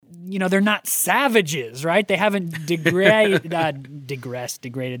they're not savages, right? They haven't degraded.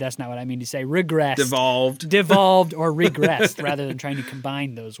 That's not what I mean to say. Regressed. Devolved or regressed, rather than trying to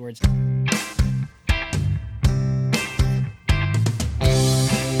combine those words.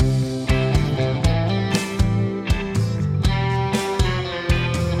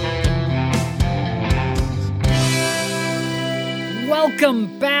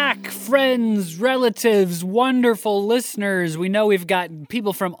 Welcome back, friends, relatives, wonderful listeners. We know we've got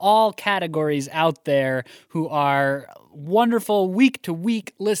people from all categories out there who are wonderful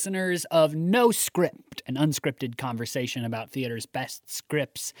week-to-week listeners of No Script, an unscripted conversation about theater's best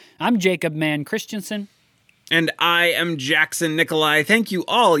scripts. I'm Jacob Mann Christensen. And I am Jackson Nikolai. Thank you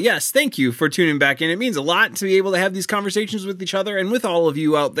all. Yes, thank you for tuning back in. It means a lot to be able to have these conversations with each other and with all of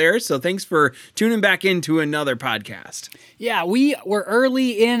you out there. So thanks for tuning back into another podcast. Yeah, we were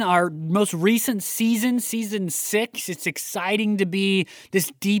early in our most recent season 6. It's exciting to be this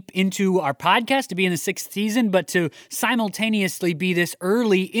deep into our podcast, to be in the 6th season, but to simultaneously be this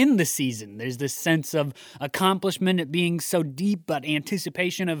early in the season. There's this sense of accomplishment at being so deep, but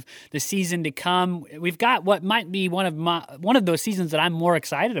anticipation of the season to come. We've got what might be one of those seasons that I'm more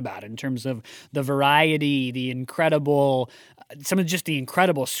excited about in terms of the variety, the incredible, some of just the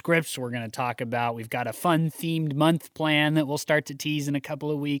incredible scripts we're going to talk about. We've got a fun themed month plan that we'll start to tease in a couple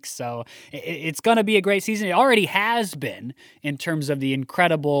of weeks. So it's going to be a great season. It already has been in terms of the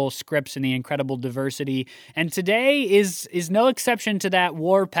incredible scripts and the incredible diversity. And today is no exception to that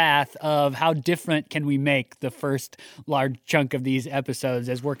warpath of how different can we make the first large chunk of these episodes,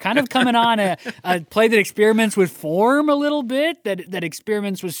 as we're kind of coming on a play that experiments with form a little bit, that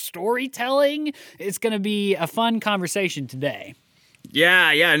experiments with storytelling. It's going to be a fun conversation today.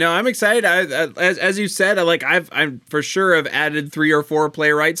 Yeah, no, I'm excited. As you said, I'm for sure have added 3 or 4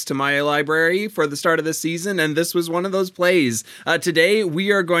 playwrights to my library for the start of the season, and this was one of those plays. Today,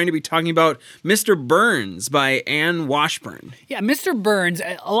 we are going to be talking about Mr. Burns by Anne Washburn. Yeah, Mr. Burns,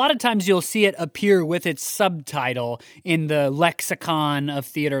 a lot of times you'll see it appear with its subtitle in the lexicon of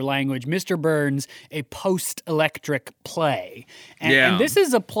theater language, Mr. Burns, a post-electric play. And this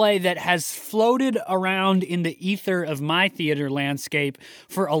is a play that has floated around in the ether of my theater landscape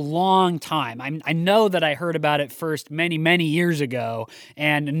for a long time. I know that I heard about it first many, many years ago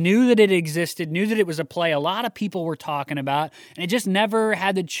and knew that it existed, knew that it was a play a lot of people were talking about, and I just never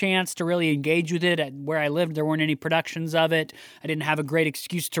had the chance to really engage with it. Where I lived, there weren't any productions of it. I didn't have a great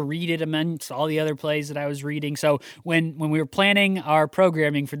excuse to read it amongst all the other plays that I was reading. So when we were planning our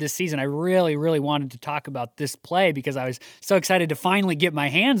programming for this season, I really, really wanted to talk about this play because I was so excited to finally get my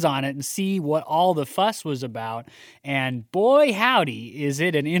hands on it and see what all the fuss was about. And boy, howdy, is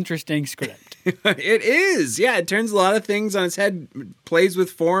it an interesting script. It is. Yeah, it turns a lot of things on its head, plays with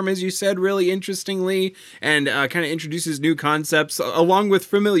form, as you said, really interestingly, and kind of introduces new concepts along with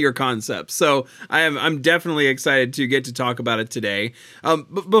familiar concepts. So I'm definitely excited to get to talk about it today.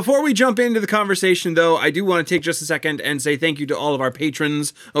 Before we jump into the conversation, though, I do want to take just a second and say thank you to all of our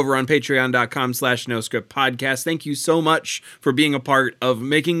patrons over on patreon.com/NoScriptPodcast. Thank you so much for being a part of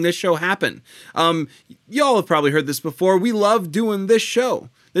making this show happen. Y'all have probably heard this before. We love doing this show.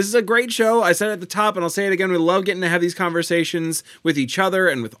 This is a great show. I said it at the top, and I'll say it again. We love getting to have these conversations with each other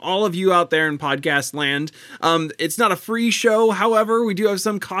and with all of you out there in podcast land. It's not a free show. However, we do have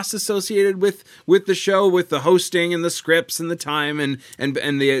some costs associated with the show, with the hosting and the scripts and the time and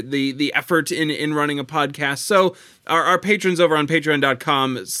the effort in running a podcast. So our patrons over on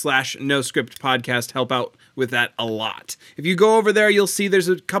patreon.com/NoScriptPodcast help out with that a lot. If you go over there, you'll see there's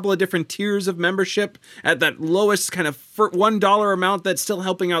a couple of different tiers of membership. At that lowest kind of $1 amount, that's still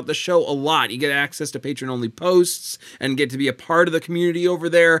helping out the show a lot. You get access to patron-only posts and get to be a part of the community over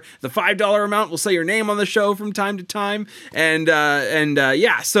there. The $5 amount will say your name on the show from time to time.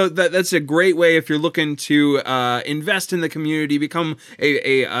 So that's a great way if you're looking to invest in the community, become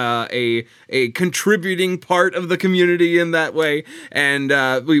a contributing part of the community in that way. And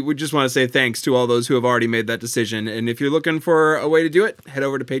we would just want to say thanks to all those who have already made that decision. And if you're looking for a way to do it, head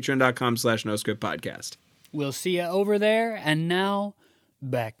over to patreon.com/NoScriptPodcast. We'll see you over there. And now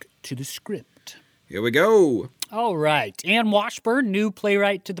back to the script. Here we go. All right. Anne Washburn, new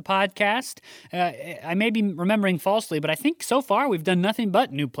playwright to the podcast. I may be remembering falsely, but I think so far we've done nothing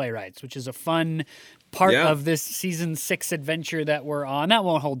but new playwrights, which is a fun part of this season 6 adventure that we're on. That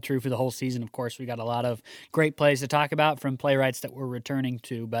won't hold true for the whole season, of course. We got a lot of great plays to talk about from playwrights that we're returning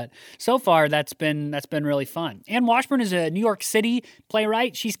to, but so far that's been really fun. Anne Washburn is a New York City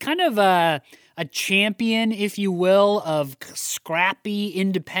playwright. She's kind of a champion, if you will, of scrappy,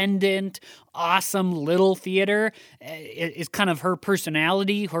 independent, awesome little theater is kind of her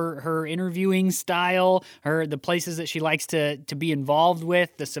personality, her interviewing style, the places that she likes to be involved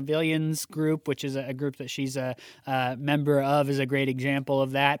with. The Civilians group, which is a group that she's a member of, is a great example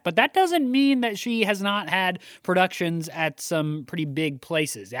of that. But that doesn't mean that she has not had productions at some pretty big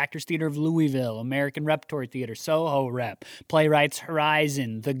places. Actors Theater of Louisville, American Repertory Theater, Soho Rep, Playwrights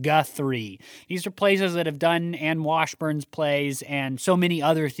Horizon, The Guthrie. These are places that have done Anne Washburn's plays and so many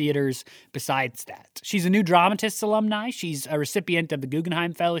other theaters besides that. She's a New Dramatists alumni. She's a recipient of the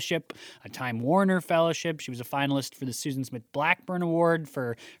Guggenheim Fellowship, a Time Warner Fellowship. She was a finalist for the Susan Smith Blackburn Award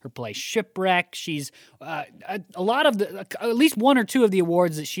for her play Shipwreck. She's a lot of at least one or two of the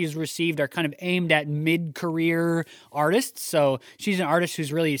awards that she's received are kind of aimed at mid-career artists. So she's an artist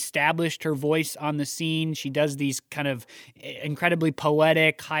who's really established her voice on the scene. She does these kind of incredibly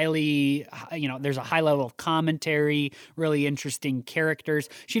poetic, highly, there's a high level of commentary, really interesting characters.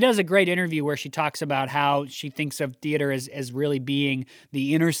 She does a great interview where she talks about how she thinks of theater as really being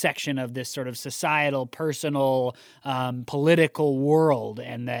the intersection of this sort of societal, personal, political world,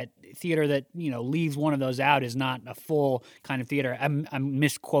 and that theater that leaves one of those out is not a full kind of theater. I'm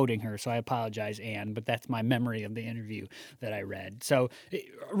misquoting her, so I apologize, Anne, but that's my memory of the interview that I read. So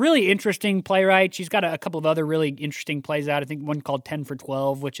really interesting playwright. She's got a couple of other really interesting plays out. I think one called 10 for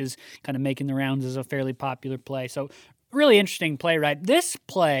 12, which is kind of making the rounds as a fairly popular play. So really interesting playwright. This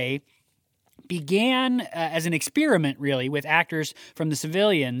play began as an experiment, really, with actors from the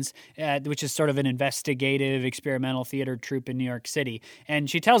Civilians, which is sort of an investigative experimental theater troupe in New York City. And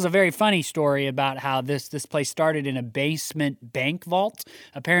she tells a very funny story about how this place started in a basement bank vault.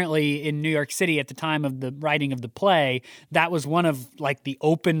 Apparently, in New York City at the time of the writing of the play, that was one of the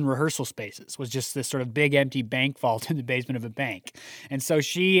open rehearsal spaces, was just this sort of big empty bank vault in the basement of a bank. And so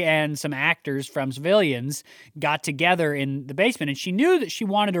she and some actors from Civilians got together in the basement, and she knew that she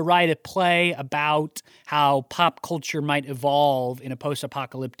wanted to write a play about how pop culture might evolve in a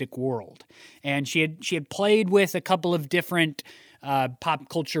post-apocalyptic world. And she had played with a couple of different pop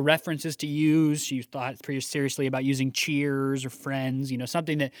culture references to use. She thought pretty seriously about using Cheers or Friends,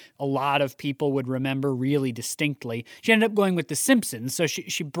 something that a lot of people would remember really distinctly. She ended up going with The Simpsons. So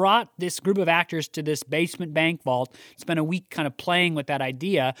she brought this group of actors to this basement bank vault, spent a week kind of playing with that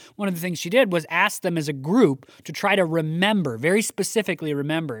idea. One of the things she did was ask them as a group to try to remember, very specifically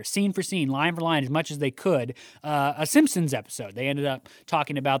remember, scene for scene, line for line, as much as they could, a Simpsons episode. They ended up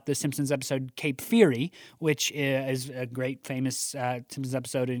talking about the Simpsons episode Cape Feary, which is a great famous Simpsons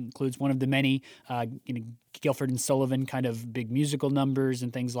episode. It includes one of the many Guilford and Sullivan kind of big musical numbers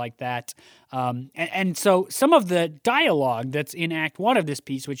and things like that. And so some of the dialogue that's in Act 1 of this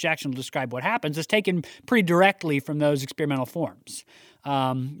piece, which actually will describe what happens, is taken pretty directly from those experimental forms.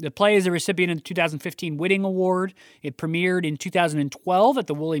 The play is a recipient of the 2015 Whiting Award. It premiered in 2012 at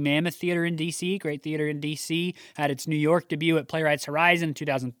the Woolly Mammoth Theater in D.C., great theater in D.C., had its New York debut at Playwrights Horizon in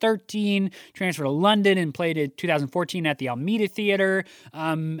 2013, transferred to London and played in 2014 at the Almeida Theater,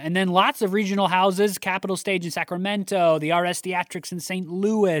 and then lots of regional houses, Capitol Stage in Sacramento, the RS Theatrics in St.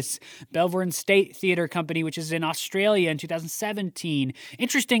 Louis, Belvoir and State Theatre Company, which is in Australia in 2017.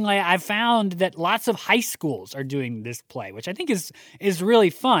 Interestingly, I've found that lots of high schools are doing this play, which I think is really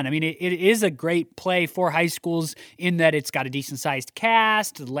fun. I mean, it is a great play for high schools in that it's got a decent-sized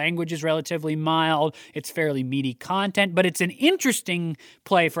cast, the language is relatively mild, it's fairly meaty content, but it's an interesting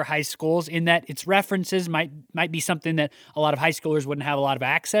play for high schools in that its references might be something that a lot of high schoolers wouldn't have a lot of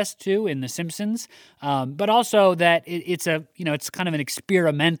access to in The Simpsons, but also that it's kind of an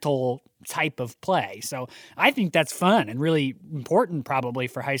experimental type of play. So I think that's fun and really important probably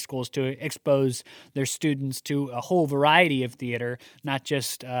for high schools to expose their students to a whole variety of theater, not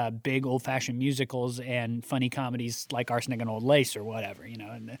just big old-fashioned musicals and funny comedies like Arsenic and Old Lace or whatever,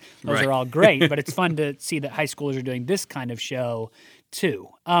 and those right. are all great, but it's fun to see that high schoolers are doing this kind of show too.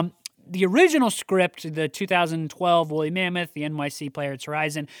 The original script, the 2012 Woolly Mammoth, the NYC Playwrights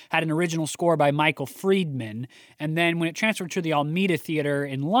Horizon, had an original score by Michael Friedman. And then when it transferred to the Almeida Theater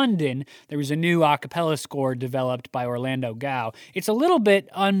in London, there was a new a cappella score developed by Orlando Gow. It's a little bit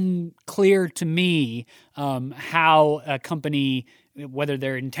unclear to me how a company, whether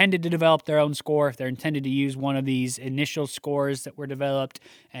they're intended to develop their own score, if they're intended to use one of these initial scores that were developed,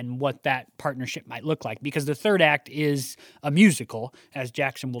 and what that partnership might look like. Because the third act is a musical, as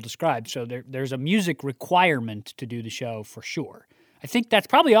Jackson will describe, so there's a music requirement to do the show for sure. I think that's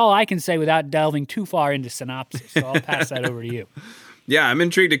probably all I can say without delving too far into synopsis, so I'll pass that over to you. Yeah, I'm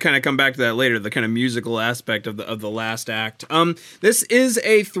intrigued to kind of come back to that later, the kind of musical aspect of the last act. This is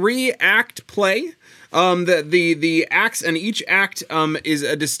a 3-act play. The acts, and each act is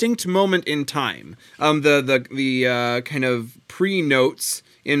a distinct moment in time. The kind of pre-notes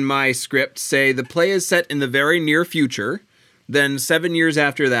in my script say the play is set in the very near future, then 7 years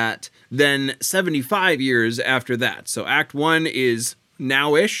after that, then 75 years after that. So Act 1 is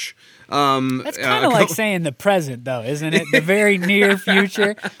now-ish. That's kind of like saying the present, though, isn't it? The very near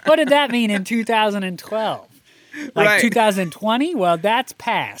future. What did that mean in 2012? Like right. 2020? Well, that's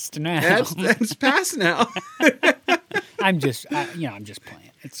past now. That's past now. I'm just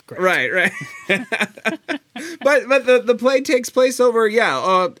playing. It's great. Right. but the play takes place over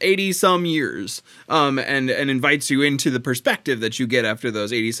 80 some years, and invites you into the perspective that you get after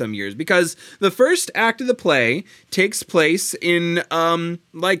those 80 some years, because the first act of the play takes place in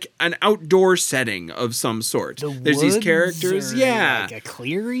like an outdoor setting of some sort. There's these characters, like a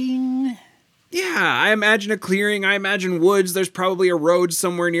clearing. Yeah, I imagine a clearing. I imagine woods. There's probably a road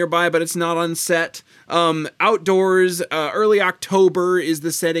somewhere nearby, but it's not on set. Outdoors, early October is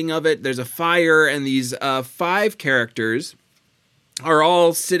the setting of it. There's a fire, and these 5 characters are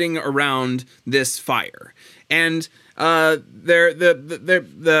all sitting around this fire. And the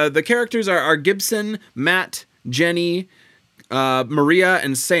characters are Gibson, Matt, Jenny, Maria,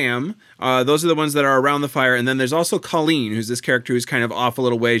 and Sam. Those are the ones that are around the fire. And then there's also Colleen, who's this character who's kind of off a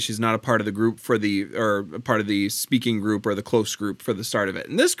little way. She's not a part of the group or part of the speaking group or the close group for the start of it.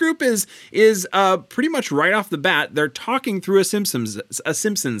 And this group is pretty much right off the bat, they're talking through a Simpsons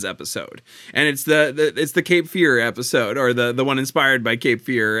episode. And it's the Cape Fear episode, or the one inspired by Cape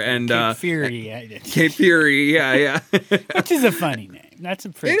Fear. And Cape Fury. Cape Fury, yeah. Which is a funny name.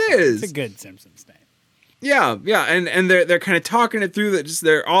 It's a good Simpsons name. Yeah, and they're kind of talking it through.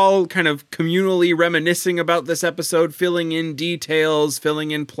 They're all kind of communally reminiscing about this episode, filling in details, filling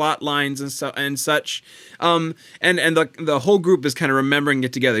in plot lines and such. And the whole group is kind of remembering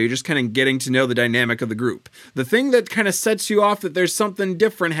it together. You're just kind of getting to know the dynamic of the group. The thing that kind of sets you off that there's something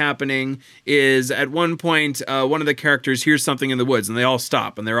different happening is at one point one of the characters hears something in the woods, and they all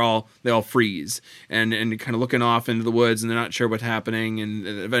stop and they all freeze and kind of looking off into the woods, and they're not sure what's happening, and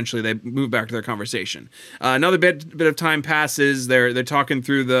eventually they move back to their conversation. Another bit of time passes. They're talking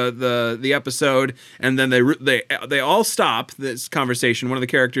through the episode, and then they all stop this conversation. One of the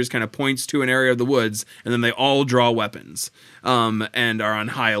characters kind of points to an area of the woods, and then they all draw weapons, and are on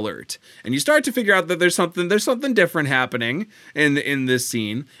high alert. And you start to figure out that there's something different happening in this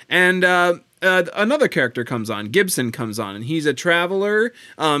scene. And another character comes on. Gibson comes on, and he's a traveler.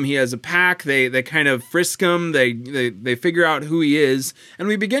 He has a pack. They kind of frisk him. They figure out who he is, and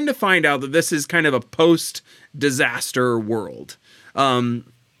we begin to find out that this is kind of a post-disaster world.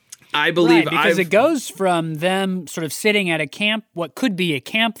 I believe, right, because it goes from them sort of sitting at what could be a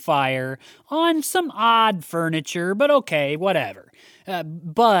campfire on some odd furniture, but okay, whatever.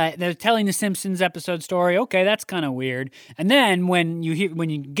 But they're telling the Simpsons episode story. Okay, that's kind of weird. And then when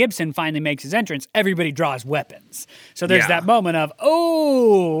Gibson finally makes his entrance, everybody draws weapons. So there's that moment of,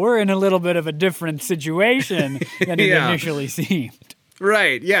 we're in a little bit of a different situation than it initially seemed.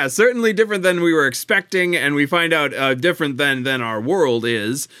 Right, yeah, certainly different than we were expecting, and we find out different than our world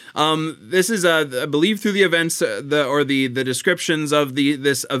is. This is, I believe, through the events, the descriptions of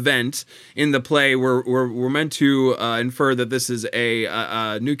this event in the play, we're meant to infer that this is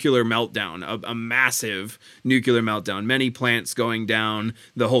a nuclear meltdown, a massive nuclear meltdown. Many plants going down,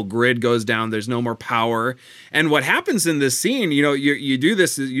 the whole grid goes down. There's no more power, and what happens in this scene? You do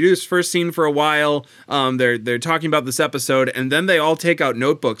this first scene for a while. They're talking about this episode, and then they all take out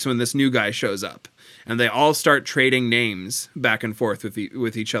notebooks when this new guy shows up, and they all start trading names back and forth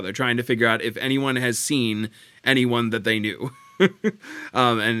with each other, trying to figure out if anyone has seen anyone that they knew.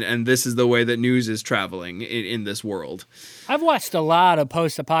 And this is the way that news is traveling in this world. I've watched a lot of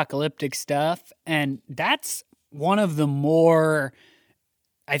post-apocalyptic stuff, and that's one of the more,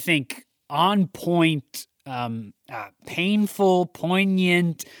 I think, on point, painful,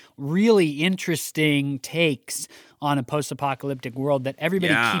 poignant, really interesting takes on a post-apocalyptic world, that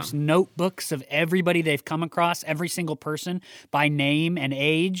everybody keeps notebooks of everybody they've come across, every single person by name and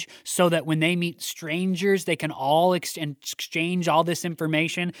age, so that when they meet strangers, they can all exchange all this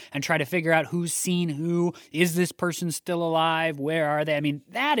information and try to figure out who's seen who. Is this person still alive? Where are they? I mean,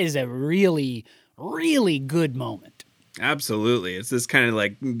 that is a really, really good moment. Absolutely. It's this kind of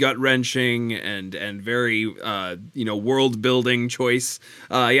like gut-wrenching and very, world-building choice.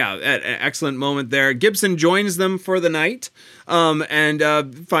 Excellent moment there. Gibson joins them for the night, and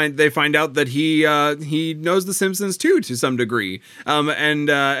they find out that he knows The Simpsons too, to some degree. And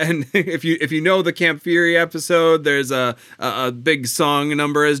if you know the Camp Fury episode, there's a big song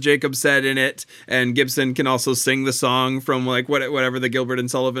number, as Jacob said, in it, and Gibson can also sing the song from like whatever the Gilbert and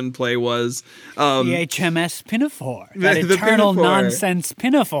Sullivan play was. The HMS Pinafore. That eternal nonsense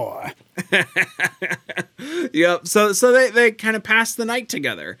Pinafore. Yep. So they kind of pass the night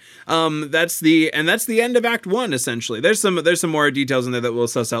together. That's the end of Act 1 essentially. There's some more details in there that we'll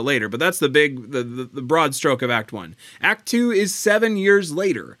suss out later, but that's the broad stroke of Act 1. Act 2 is 7 years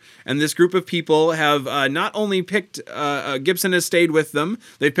later, and this group of people have not only picked Gibson has stayed with them,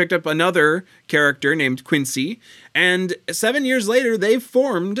 they've picked up another character named Quincy, and 7 years later they've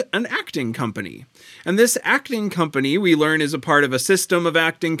formed an acting company. And this acting company, we learn, is a part of a system of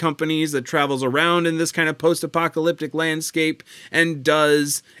acting companies that travels around in this kind of post-apocalyptic landscape and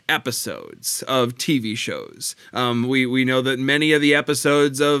does episodes of TV shows. We know that many of the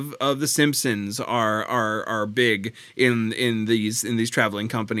episodes of The Simpsons are big in these traveling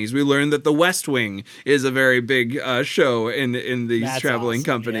companies. We learn that The West Wing is a very big show in these That's traveling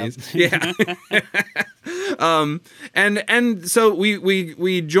awesome. companies. Yep. Yeah. And so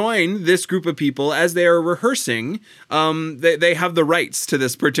we join this group of people as they are rehearsing. They have the rights to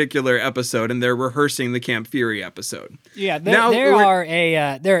this particular episode, and they're rehearsing the Camp Fury episode. Yeah, Now,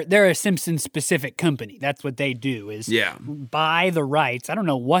 they're a Simpsons specific company. That's what they do is buy the rights. I don't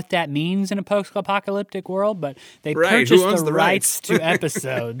know what that means in a post-apocalyptic world, but they purchase the rights to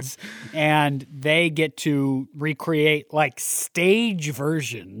episodes, and they get to recreate like stage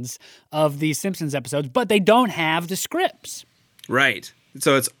versions of these Simpsons episodes, but they don't have the scripts. Right.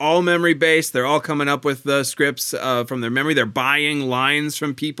 So it's all memory based. They're all coming up with the scripts from their memory. They're buying lines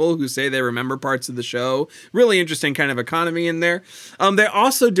from people who say they remember parts of the show. Really interesting kind of economy in there. They're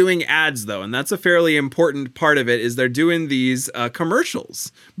also doing ads though, and that's a fairly important part of it. Is they're doing these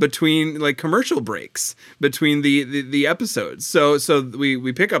commercials between, like commercial breaks between the episodes. So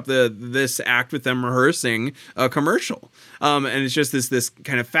we pick up this act with them rehearsing a commercial, and it's just this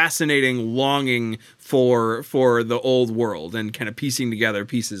kind of fascinating longing for the old world and kind of piecing together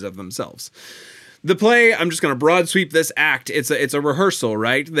pieces of themselves. The play, I'm just going to broad sweep this act. It's a rehearsal,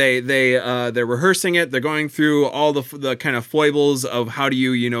 right? They're rehearsing it. They're going through all the kind of foibles of how do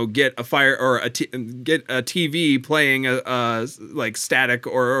you get a fire or get a TV playing like static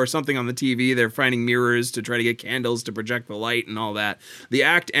or something on the TV. They're finding mirrors to try to get candles to project the light and all that. The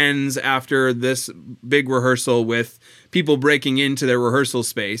act ends after this big rehearsal with people breaking into their rehearsal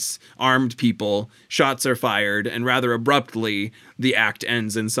space, armed people, shots are fired, and rather abruptly, the act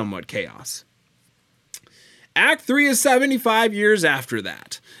ends in somewhat chaos. Act 3 is 75 years after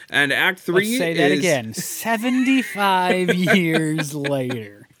that. And Act 3 Let's say that again. 75 years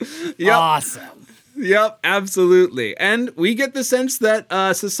later. Yep. Awesome. Yep, absolutely. And we get the sense that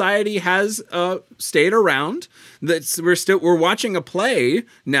society has stayed around. That we're watching a play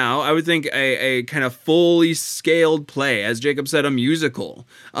now. I would think a kind of fully scaled play, as Jacob said, a musical.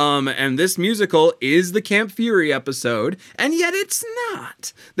 And this musical is the Camp Fury episode, and yet it's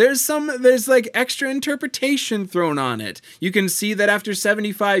not. There's like extra interpretation thrown on it. You can see that after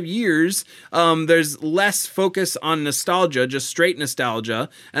 75 years, there's less focus on nostalgia, just straight nostalgia,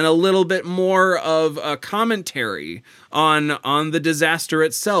 and a little bit more of a commentary on the disaster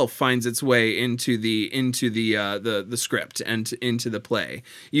itself finds its way into the script and into the play.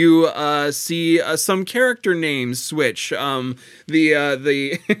 You see some character names switch.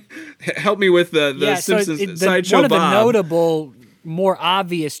 The help me with the Simpsons Sideshow Bob. One of the notable, more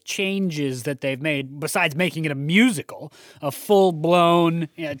obvious changes that they've made, besides making it a musical, a full-blown,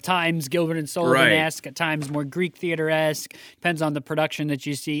 at times Gilbert and Sullivan-esque, at times more Greek theater-esque, depends on the production that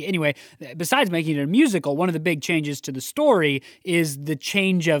you see. Anyway, besides making it a musical, one of the big changes to the story is the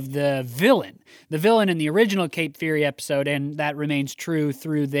change of the villain. The villain in the original Cape Fury episode, and that remains true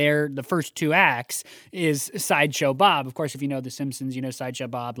through the first two acts, is Sideshow Bob. Of course, if you know The Simpsons, you know Sideshow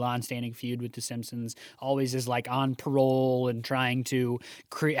Bob, long-standing feud with The Simpsons, always is like on parole and trying to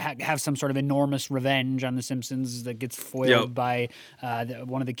have some sort of enormous revenge on The Simpsons that gets foiled by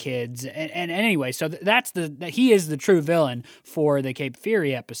one of the kids. And anyway, so he is the true villain for the Cape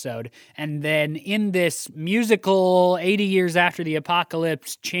Fury episode. And then in this musical 80 years after the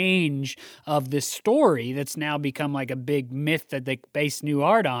apocalypse change of this story that's now become like a big myth that they base new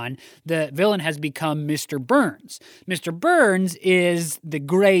art on, the villain has become Mr. Burns. Mr. Burns is the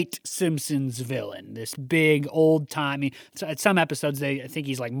great Simpsons villain, this big old-timey, at some episodes, I think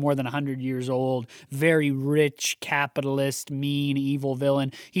he's like more than 100 years old, very rich, capitalist, mean, evil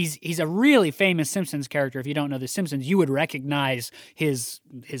villain. He's a really famous Simpsons character. If you don't know The Simpsons, you would recognize his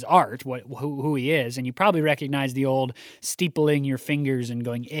art, who he is, and you probably recognize the old steepling your fingers and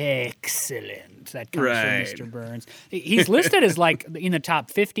going, excellent. That comes from Mr. Burns. He's listed as like in the top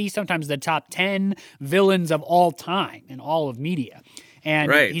 50, sometimes the top 10 villains of all time in all of media.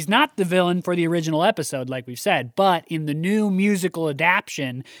 And he's not the villain for the original episode, like we've said, but in the new musical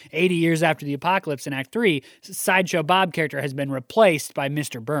adaptation, 80 years after the apocalypse in Act 3, Sideshow Bob character has been replaced by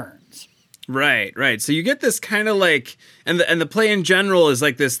Mr. Burns. Right, right. So you get this kind of like, and the play in general is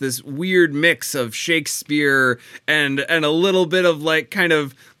like this weird mix of Shakespeare and a little bit of like kind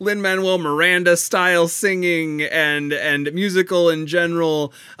of Lin-Manuel Miranda style singing and musical in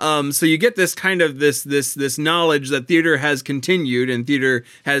general. So you get this kind of this knowledge that theater has continued, and theater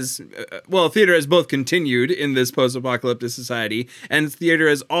has both continued in this post-apocalyptic society, and theater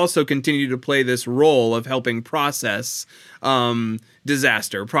has also continued to play this role of helping process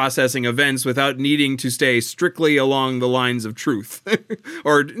disaster, processing events without needing to stay strictly along the lines of truth,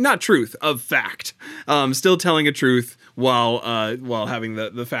 or not truth, of fact. Still telling a truth while having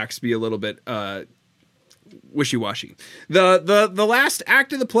the facts be a little bit wishy-washy. The last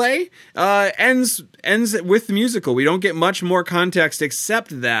act of the play ends with the musical. We don't get much more context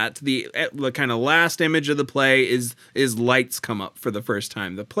except that the kind of last image of the play is lights come up for the first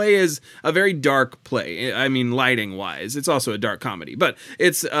time. The play is a very dark play. I mean, lighting wise, it's also a dark comedy. But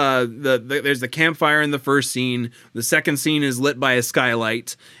it's there's the campfire in the first scene. The second scene is lit by a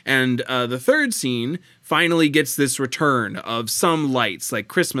skylight, and the third scene finally gets this return of some lights, like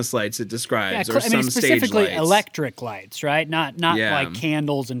Christmas lights it describes, or some stage lights. Electric lights, right? Not like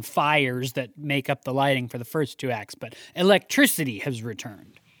candles and fires that make up the lighting for the first two acts, but electricity has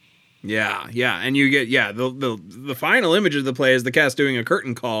returned. Yeah, and you get the final image of the play is the cast doing a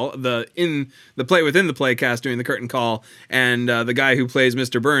curtain call. Within the play cast doing the curtain call, and the guy who plays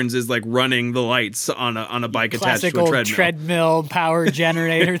Mr. Burns is like running the lights on a bike attached to a treadmill. Treadmill power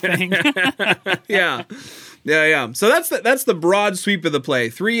generator thing. Yeah. So that's the broad sweep of the play.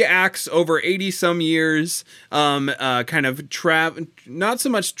 3 acts over 80 some years. Kind of not so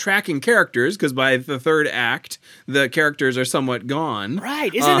much tracking characters, because by the third act the characters are somewhat gone.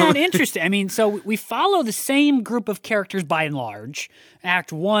 Right? Isn't that interesting? I mean, so we follow the same group of characters by and large,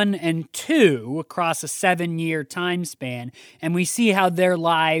 Act 1 and 2 across a 7-year time span, and we see how their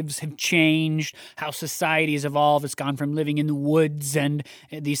lives have changed, how society has evolved. It's gone from living in the woods and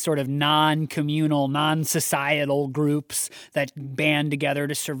these sort of non-communal, non-societal groups that band together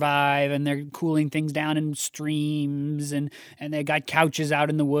to survive, and they're cooling things down in streams, and they got couches out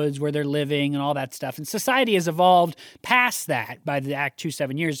in the woods where they're living and all that stuff. And society has evolved past that by the Act 2,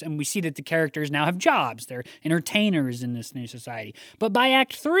 7 years, and we see that the characters now have jobs. They're entertainers in this new society. But by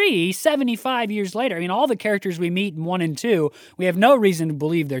Act 3, 75 years later, I mean, all the characters we meet in 1 and 2, we have no reason to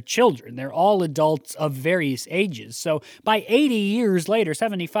believe they're children. They're all adults of various ages. So by 80 years later,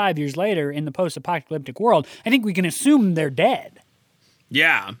 75 years later, in the post-apocalyptic world, I think we can assume they're dead.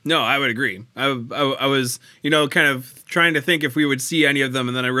 Yeah, no, I would agree. I was, kind of trying to think if we would see any of them,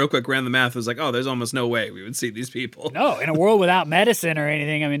 and then I real quick ran the math. I was like, oh, there's almost no way we would see these people. No, in a world without medicine or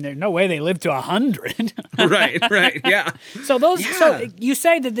anything, I mean, there's no way they live to 100. Right, yeah. So so you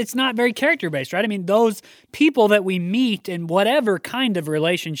say that it's not very character-based, right? I mean, those people that we meet and whatever kind of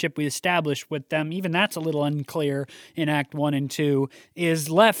relationship we establish with them, even that's a little unclear in Act 1 and 2, is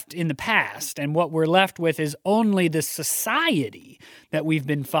left in the past, and what we're left with is only the society that we've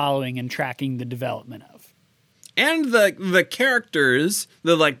been following and tracking the development of. And the characters,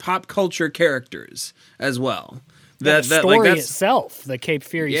 the like pop culture characters as well. The story itself, the Cape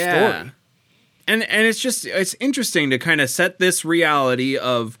Fear story. And it's interesting to kind of set this reality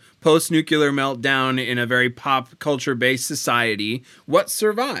of post-nuclear meltdown in a very pop culture based society. What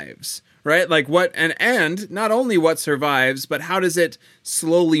survives, right? Like what, and not only what survives, but how does it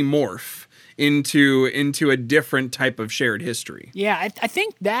slowly morph into a different type of shared history. Yeah, I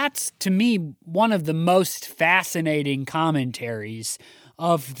think that's, to me, one of the most fascinating commentaries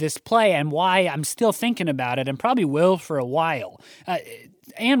of this play, and why I'm still thinking about it, and probably will for a while.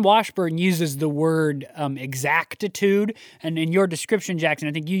 Anne Washburn uses the word exactitude, and in your description, Jackson,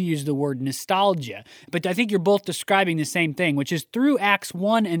 I think you use the word nostalgia. But I think you're both describing the same thing, which is through Acts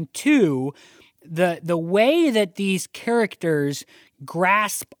 1 and 2, the way that these characters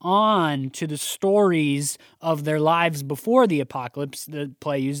grasp on to the stories of their lives before the apocalypse. The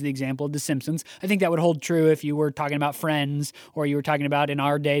play used the example of The Simpsons. I think that would hold true if you were talking about Friends, or you were talking about, in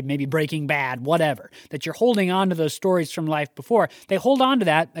our day, maybe Breaking Bad, whatever. That you're holding on to those stories from life before. They hold on to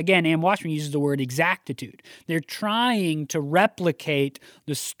that. Again, Anne Washburn uses the word exactitude. They're trying to replicate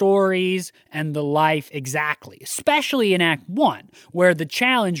the stories and the life exactly, especially in Act 1, where the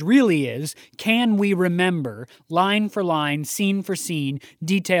challenge really is, can we remember, line for line, scene for scene,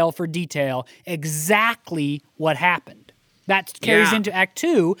 detail for detail, exactly what happened? That carries Yeah. into Act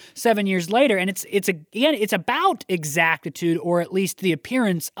 2 7 years later, and it's about exactitude, or at least the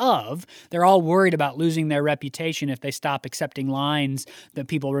appearance of. They're all worried about losing their reputation if they stop accepting lines that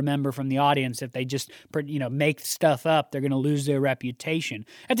people remember from the audience. If they just make stuff up, they're going to lose their reputation.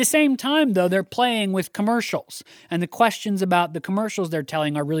 At the same time, though, they're playing with commercials, and the questions about the commercials they're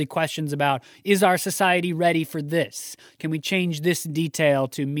telling are really questions about, is our society ready for this? Can we change this detail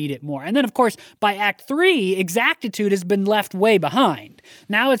to meet it more? And then, of course, by Act 3, exactitude has been left way behind.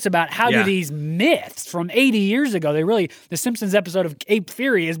 Now it's about how do these myths from 80 years ago, the Simpsons episode of Ape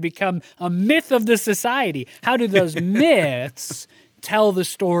Theory has become a myth of the society. How do those myths tell the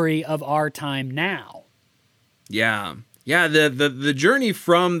story of our time now? Yeah. Yeah, the journey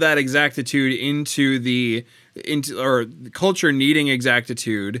from that exactitude into culture needing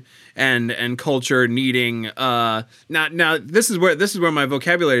exactitude and culture needing now this is where my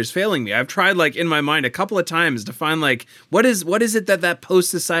vocabulary is failing me. I've tried in my mind a couple of times to find what is it that post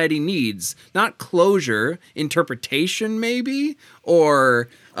society needs? Not closure, interpretation maybe, or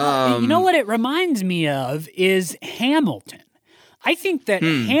you know what it reminds me of is Hamilton. I think that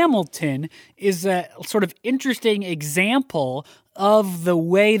Hamilton is a sort of interesting example of the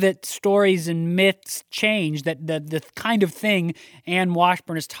way that stories and myths change, that the kind of thing Anne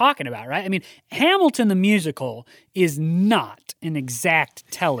Washburn is talking about, right? I mean, Hamilton the musical is not an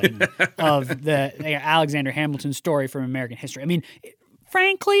exact telling of the Alexander Hamilton story from American history. I mean,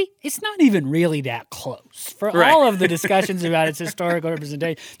 frankly, it's not even really that close. For all of the discussions about its historical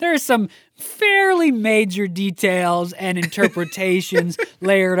representation, there are some fairly major details and interpretations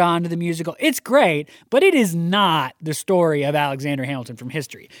layered onto the musical. It's great, but it is not the story of Alexander Hamilton from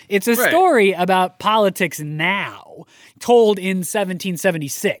history. It's a story about politics now, told in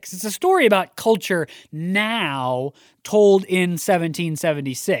 1776. It's a story about culture now, told in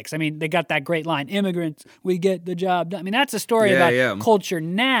 1776. I mean, they got that great line, immigrants, we get the job done. I mean, that's a story about culture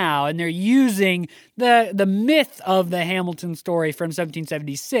now, and they're using the myth of the Hamilton story from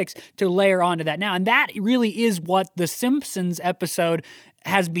 1776 to layer onto that now. And that really is what the Simpsons episode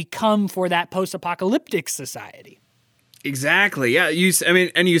has become for that post-apocalyptic society. Exactly. Yeah. You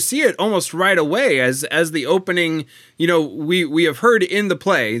see it almost right away as the opening. We have heard in the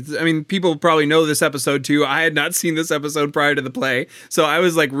play. I mean, people probably know this episode too. I had not seen this episode prior to the play, so I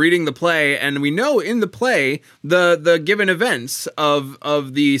was reading the play, and we know in the play the given events of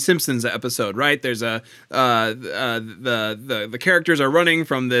the Simpsons episode. Right? There's the characters are running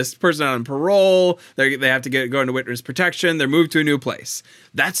from this person on parole. They have to go into witness protection. They're moved to a new place.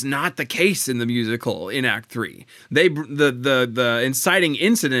 That's not the case in the musical in Act 3. The inciting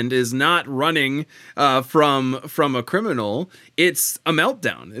incident is not running from a criminal. It's a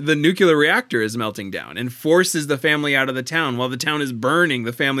meltdown. The nuclear reactor is melting down and forces the family out of the town. While the town is burning,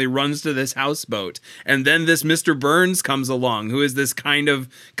 the family runs to this houseboat, and then this Mr. Burns comes along, who is this kind of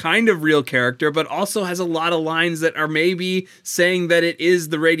real character, but also has a lot of lines that are maybe saying that it is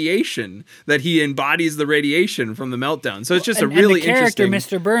the radiation, that he embodies the radiation from the meltdown. So it's just and the character,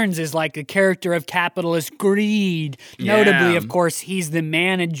 Mr. Burns, is like a character of capitalist greed. Notably, of course, he's the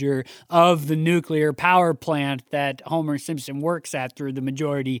manager of the nuclear power plant that Homer Simpson works at through the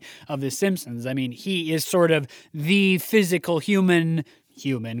majority of The Simpsons. I mean, he is sort of the physical human,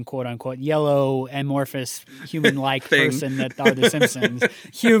 quote unquote, yellow, amorphous, human-like person that are The Simpsons.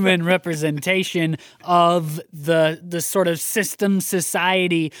 Human representation of the sort of system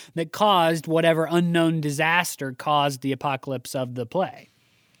society that caused whatever unknown disaster caused the apocalypse of the play.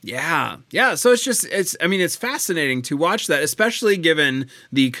 Yeah. So it's fascinating to watch that, especially given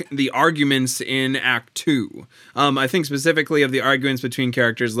the arguments in Act 2. I think specifically of the arguments between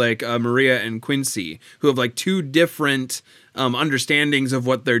characters like Maria and Quincy, who have two different understandings of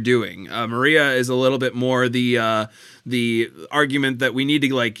what they're doing. Maria is a little bit more the argument that we need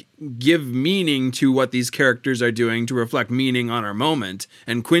to give meaning to what these characters are doing to reflect meaning on our moment,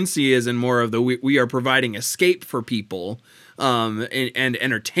 and Quincy is in more of the we are providing escape for people. And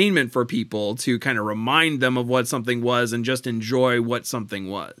entertainment for people to kind of remind them of what something was and just enjoy what something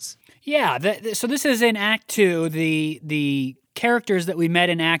was. Yeah, so this is in Act 2. The characters that we met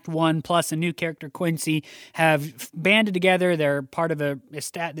in Act 1 plus a new character, Quincy, have banded together. They're part of a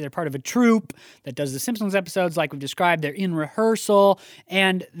troupe that does the Simpsons episodes like we've described. They're in rehearsal,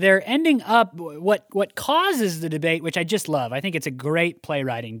 and they're ending up what causes the debate, which I just love. I think it's a great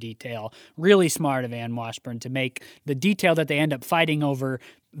playwriting detail. Really smart of Anne Washburn to make the detail that they end up fighting over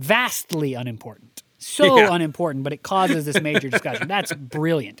vastly unimportant. So Yeah. unimportant, but it causes this major discussion. That's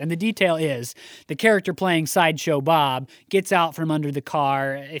brilliant. And the detail is the character playing Sideshow Bob gets out from under the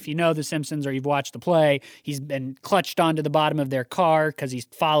car. If you know The Simpsons or you've watched the play, he's been clutched onto the bottom of their car because he's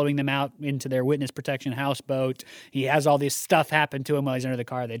following them out into their witness protection houseboat. He has all this stuff happen to him while he's under the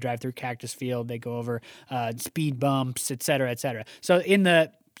car. They drive through Cactus Field. They go over speed bumps, et cetera, et cetera. So in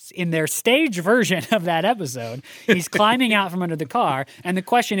their stage version of that episode, he's climbing out from under the car, and the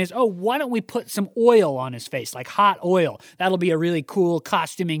question is, why don't we put some oil on his face, like hot oil? That'll be a really cool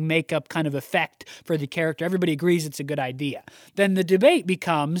costuming, makeup kind of effect for the character. Everybody agrees it's a good idea. Then the debate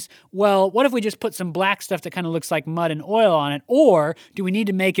becomes, well, what if we just put some black stuff that kind of looks like mud and oil on it, or do we need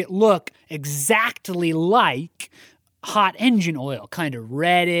to make it look exactly like hot engine oil, kind of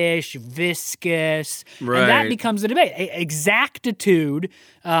reddish, viscous, Right. and that becomes the debate. Exactitude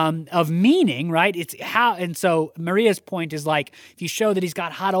of meaning, right? It's how, and so Maria's point is like, if you show that he's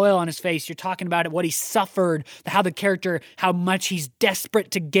got hot oil on his face, you're talking about what he suffered, how the character, how much he's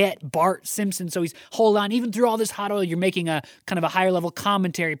desperate to get Bart Simpson. So he's hold on, even through all this hot oil, you're making a kind of a higher level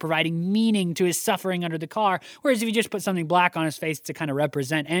commentary, providing meaning to his suffering under the car. Whereas if you just put something black on his face to kind of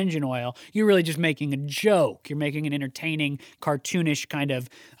represent engine oil, you're really just making a joke. You're making an entertaining, cartoonish kind of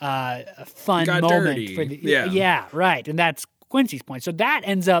fun Got moment dirty. for the Yeah. right. And that's Quincy's point. So that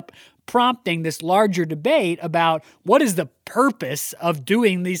ends up prompting this larger debate about what is the purpose of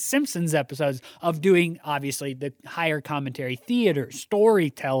doing these Simpsons episodes, of doing obviously the higher commentary theater,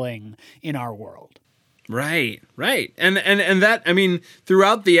 storytelling in our world. Right. And that, I mean,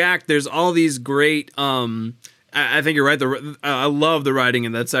 throughout the act, there's all these great. I think you're right. I love the writing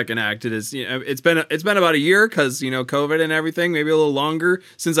in that second act. It is, it's been about a year because COVID and everything, maybe a little longer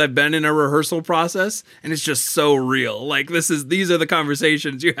since I've been in a rehearsal process, and it's just so real. Like these are the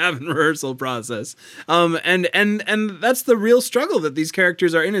conversations you have in rehearsal process. And that's the real struggle that these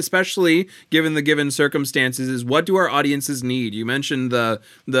characters are in, especially given the given circumstances. Is what do our audiences need? You mentioned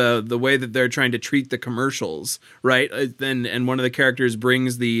the way that they're trying to treat the commercials, right? And one of the characters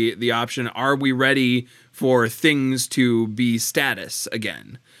brings the option: are we ready for things to be status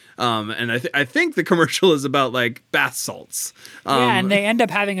again? And I think the commercial is about like bath salts. And they end up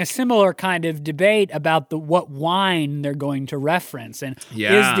having a similar kind of debate about what wine they're going to reference. And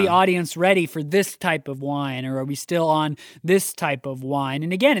is the audience ready for this type of wine, or are we still on this type of wine?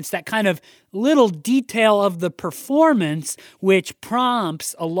 And again, it's that kind of little detail of the performance which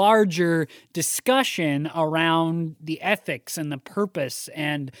prompts a larger discussion around the ethics and the purpose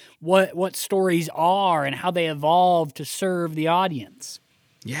and what stories are and how they evolve to serve the audience.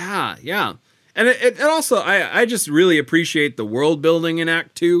 Yeah. And it also, I just really appreciate the world building in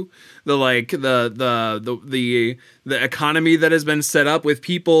Act 2. The economy that has been set up with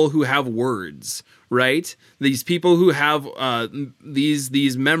people who have words, right? These people who have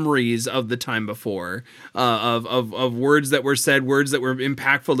these memories of the time before, of words that were said, words that were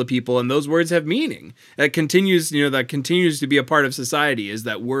impactful to people, and those words have meaning. That continues to be a part of society, is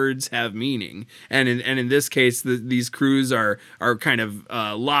that words have meaning. And in this case, these crews are kind of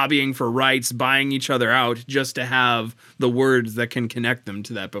lobbying for rights, buying each other out just to have the words that can connect them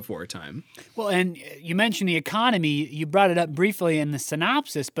to that before time. Well, and you mentioned the economy. You brought it up briefly in the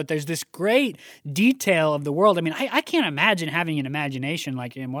synopsis, but there's this great detail of the world. I mean, I can't imagine having an imagination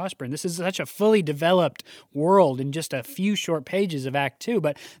like in Washburn. This is such a fully developed world in just a few short pages of Act 2.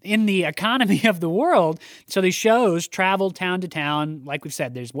 But in the economy of the world, so these shows travel town to town. Like we've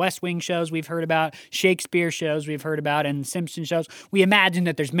said, there's West Wing shows we've heard about, Shakespeare shows we've heard about, and Simpson shows. We imagine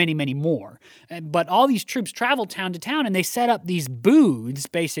that there's many, many more. But all these troops travel town to town, and they set up these booths,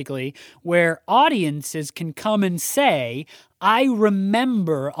 basically, where audiences can come and say, I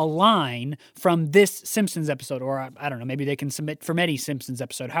remember a line from this Simpsons episode, or I don't know, maybe they can submit from any Simpsons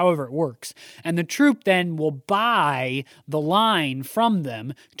episode, however it works. And the troupe then will buy the line from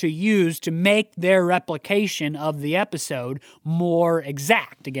them to use to make their replication of the episode more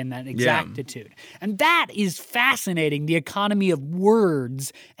exact. Again, that exactitude. Yeah. And that is fascinating, the economy of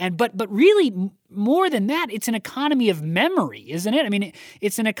words. But really, more than that, it's an economy of memory, isn't it? I mean,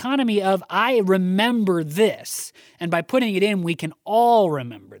 it's an economy of, I remember this, and by putting it in, we can all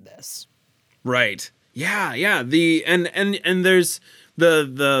remember this. Right. Yeah. And there's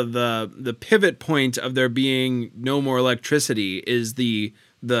the pivot point of there being no more electricity is the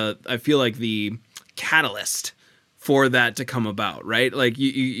I feel like the catalyst for that to come about, right? Like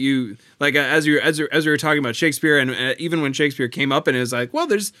you like as we were talking about Shakespeare, and even when Shakespeare came up, and it was like, well,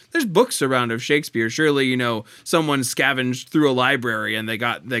 there's books around of Shakespeare. Surely, someone scavenged through a library and they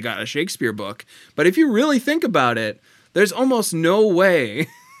got a Shakespeare book. But if you really think about it, there's almost no way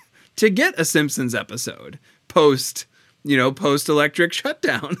to get a Simpsons episode post post-electric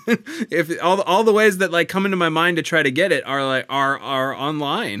shutdown. If all the ways that like come into my mind to try to get it are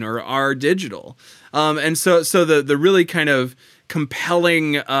online or are digital. And so the really kind of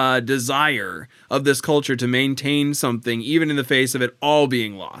compelling desire of this culture to maintain something, even in the face of it all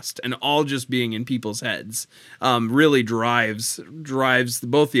being lost and all just being in people's heads, really drives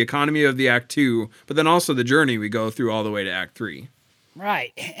both the economy of the Act 2, but then also the journey we go through all the way to Act 3.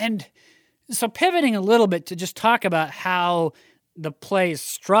 Right. And so pivoting a little bit to just talk about how the play is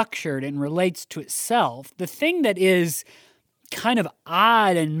structured and relates to itself, the thing that is kind of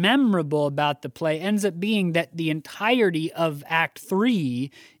odd and memorable about the play ends up being that the entirety of Act 3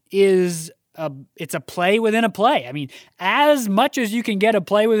 is it's a play within a play. I mean, as much as you can get a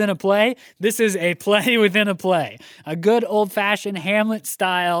play within a play, this is a play within a play. A good old-fashioned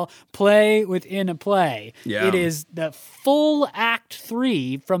Hamlet-style play within a play. Yeah. It is the full Act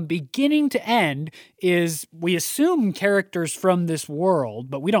 3 from beginning to end is, we assume, characters from this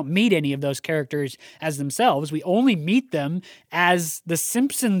world, but we don't meet any of those characters as themselves. We only meet them as the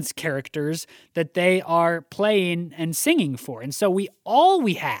Simpsons characters that they are playing and singing for. And so all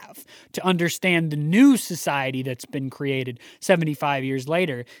we have to understand the new society that's been created 75 years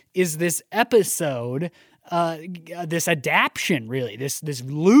later is this episode, this adaptation, really, this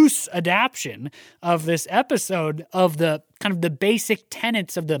loose adaptation of this episode of the kind of the basic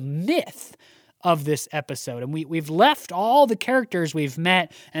tenets of the myth of this episode. And we've left all the characters we've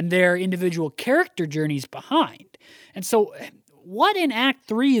met and their individual character journeys behind. And so what in Act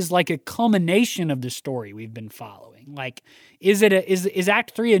 3 is like a culmination of the story we've been following? Like, is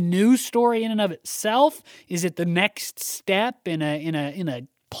Act 3 a new story in and of itself? Is it the next step in a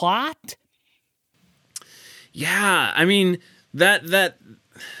plot? Yeah, I mean that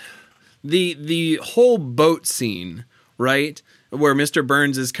the whole boat scene, right? Where Mr.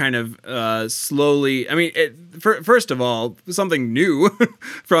 Burns is kind of slowly. I mean, first of all, something new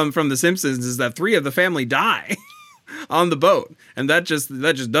from The Simpsons is that 3 of the family die on the boat, and that just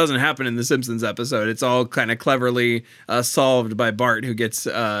doesn't happen in the Simpsons episode. It's all kind of cleverly solved by Bart, who gets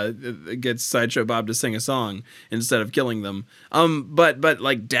Sideshow Bob to sing a song instead of killing them. But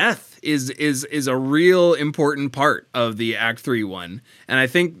like death is a real important part of the Act 3 one, and I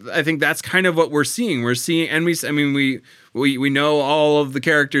think that's kind of what we're seeing. We know all of the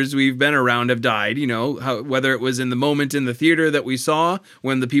characters we've been around have died, whether it was in the moment in the theater that we saw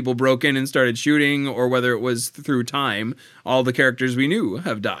when the people broke in and started shooting, or whether it was through time, all the characters we knew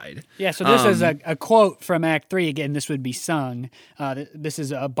have died. Yeah, so this is a quote from Act 3. Again, this would be sung. This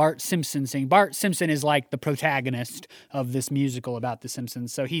is Bart Simpson singing. Bart Simpson is like the protagonist of this musical about The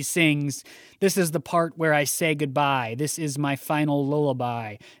Simpsons. So he sings, "This is the part where I say goodbye. This is my final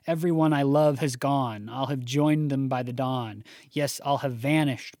lullaby. Everyone I love has gone. I'll have joined them by the dawn. Yes, I'll have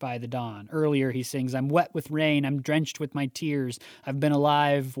vanished by the dawn." Earlier he sings, "I'm wet with rain, I'm drenched with my tears. I've been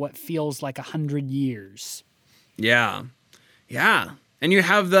alive what feels like 100 years. Yeah. And you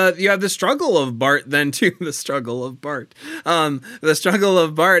have the struggle of Bart then too. The struggle of Bart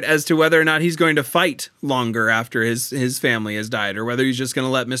as to whether or not he's going to fight longer after his family has died, or whether he's just going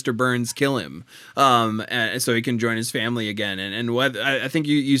to let Mr. Burns kill him, and so he can join his family again. And what I think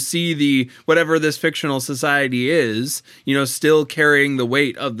you see whatever this fictional society is, still carrying the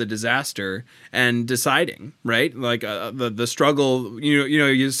weight of the disaster and deciding, right? Like the struggle.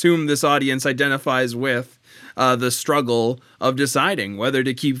 You assume this audience identifies with the struggle of deciding whether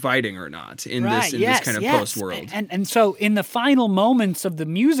to keep fighting or not in this kind of post world. And so in the final moments of the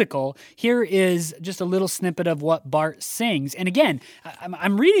musical, here is just a little snippet of what Bart sings. And again,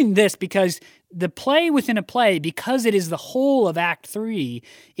 I'm reading this because the play within a play, because it is the whole of Act 3,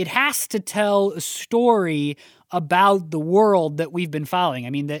 it has to tell a story about the world that we've been following. I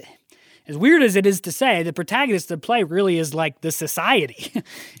mean, as weird as it is to say, the protagonist of the play really is like the society.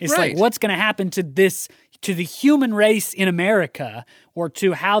 It's right. Like, what's going to happen to the human race in America, or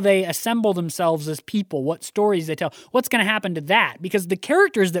to how they assemble themselves as people, what stories they tell, what's going to happen to that? Because the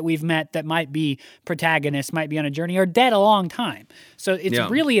characters that we've met that might be protagonists, might be on a journey, are dead a long time. So it's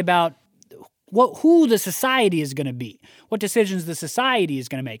really about who the society is going to be, what decisions the society is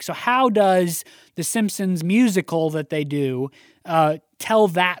going to make. So how does the Simpsons musical that they do tell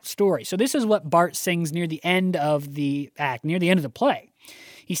that story? So this is what Bart sings near the end of the act, near the end of the play.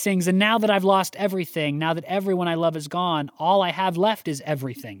 He sings, "And now that I've lost everything, now that everyone I love is gone, all I have left is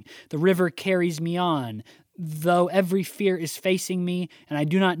everything. The river carries me on. Though every fear is facing me, and I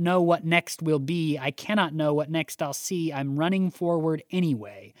do not know what next will be, I cannot know what next I'll see. I'm running forward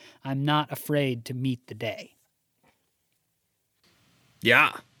anyway. I'm not afraid to meet the day."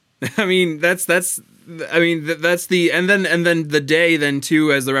 Yeah. I mean, that's the and then the day then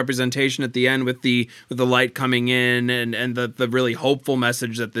too as the representation at the end with the light coming in and the really hopeful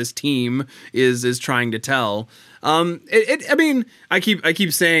message that this team is trying to tell. I mean, I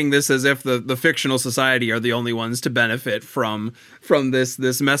keep saying this as if the fictional society are the only ones to benefit from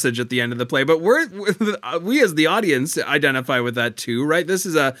this message at the end of the play, but we as the audience identify with that too, right? This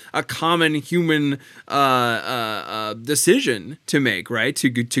is a common human decision to make, right? To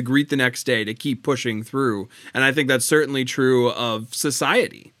greet the next day, to keep pushing through, and I think that's certainly true of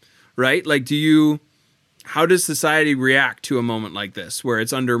society, right? Like, how does society react to a moment like this where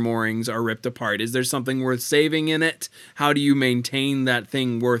its under moorings are ripped apart? Is there something worth saving in it? How do you maintain that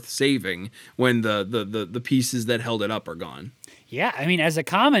thing worth saving when the pieces that held it up are gone? Yeah, I mean, as a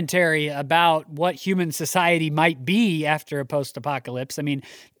commentary about what human society might be after a post-apocalypse, I mean,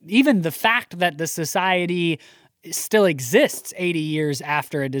 even the fact that the society still exists 80 years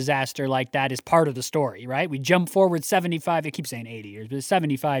after a disaster like that is part of the story, right? We jump forward 75, I keep saying 80 years, but it's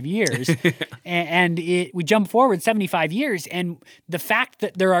 75 years. We jump forward 75 years, and the fact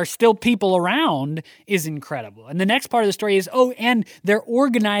that there are still people around is incredible. And the next part of the story is, and they're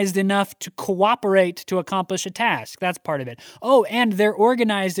organized enough to cooperate to accomplish a task. That's part of it. And they're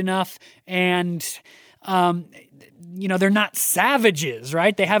organized enough and they're not savages,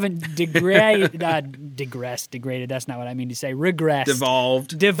 right? They haven't degraded. That's not what I mean to say. Regressed.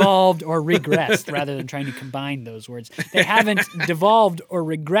 Devolved or regressed, rather than trying to combine those words. They haven't devolved or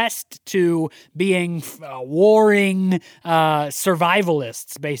regressed to being warring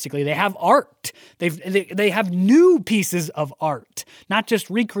survivalists, basically. They have art. They have new pieces of art, not just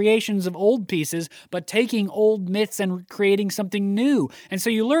recreations of old pieces, but taking old myths and creating something new. And so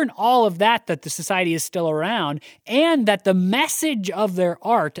you learn all of that the society is still around, and that the message of their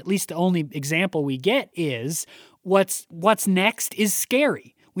art, at least the only example we get, is what's next is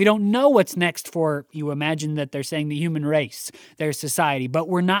scary. We don't know what's next for, you imagine that they're saying the human race, their society, but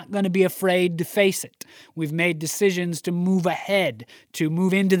we're not going to be afraid to face it. We've made decisions to move ahead, to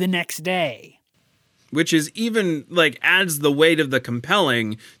move into the next day. Which is even adds the weight of the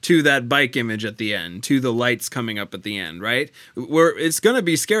compelling to that bike image at the end, to the lights coming up at the end, right? It's going to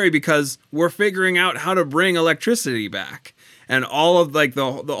be scary because we're figuring out how to bring electricity back. And all of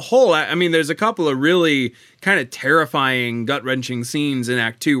the whole, I mean, there's a couple of really kind of terrifying, gut-wrenching scenes in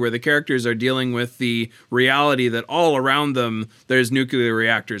Act 2 where the characters are dealing with the reality that all around them there's nuclear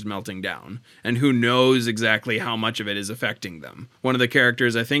reactors melting down, and who knows exactly how much of it is affecting them. One of the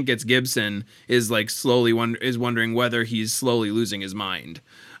characters, I think it's Gibson, is slowly wondering whether he's slowly losing his mind.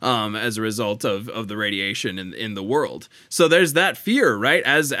 As a result of the radiation in the world. So there's that fear, right?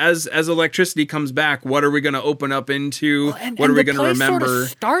 As electricity comes back, what are we going to open up into? What are we going to remember? Sort of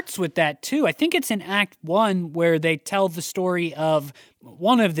starts with that too. I think it's in Act 1 where they tell the story of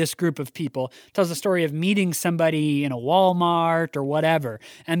one of this group of people, tells the story of meeting somebody in a Walmart or whatever.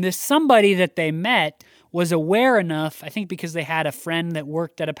 And this somebody that they met was aware enough, I think because they had a friend that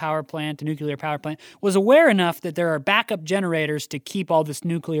worked at a nuclear power plant, was aware enough that there are backup generators to keep all this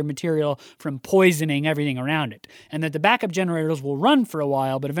nuclear material from poisoning everything around it. And that the backup generators will run for a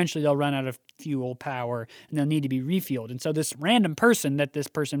while, but eventually they'll run out of fuel power and they'll need to be refueled. And so this random person that this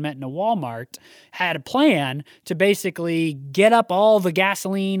person met in a Walmart had a plan to basically get up all the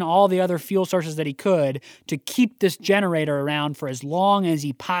gasoline, all the other fuel sources that he could to keep this generator around for as long as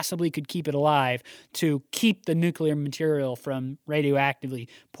he possibly could keep it alive, to keep the nuclear material from radioactively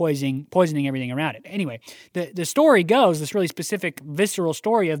poisoning everything around it. Anyway, the story goes, this really specific, visceral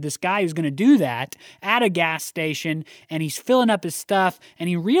story of this guy who's going to do that at a gas station, and he's filling up his stuff, and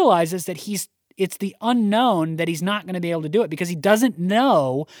he realizes that it's the unknown that he's not going to be able to do it because he doesn't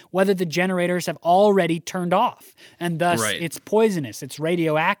know whether the generators have already turned off, and thus It's poisonous, it's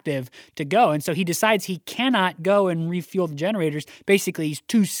radioactive to go. And so he decides he cannot go and refuel the generators. Basically, he's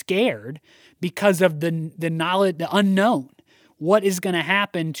too scared because of the knowledge, the unknown. What is going to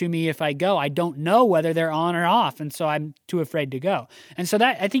happen to me if I go? I don't know whether they're on or off, and so I'm too afraid to go. And so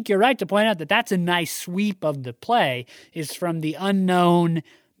that, I think you're right to point out that that's a nice sweep of the play, is from the unknown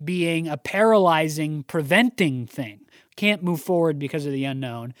being a paralyzing, preventing thing, can't move forward because of the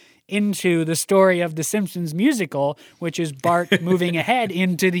unknown, into the story of the Simpsons musical, which is Bart moving ahead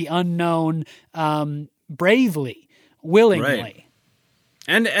into the unknown bravely, willingly.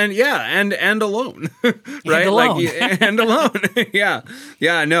 And alone, right? And alone. Like and alone, yeah.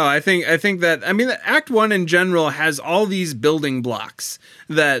 No, I think that Act 1 in general has all these building blocks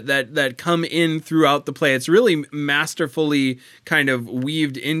that come in throughout the play. It's really masterfully kind of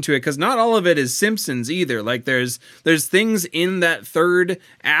weaved into it, because not all of it is Simpsons either. Like there's things in that third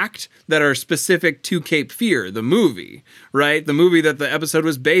act that are specific to Cape Fear, the movie, right? The movie that the episode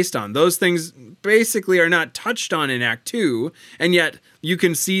was based on. Those things basically are not touched on in Act 2, and yet you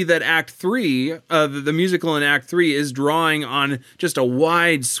can see that Act 3, the musical in Act 3, is drawing on just a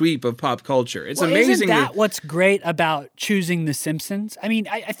wide sweep of pop culture. It's amazing. Isn't that what's great about choosing The Simpsons? I mean,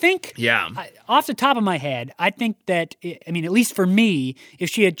 I think, off the top of my head, I think that, at least for me, if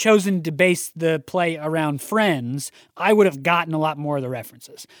she had chosen to base the play around Friends, I would have gotten a lot more of the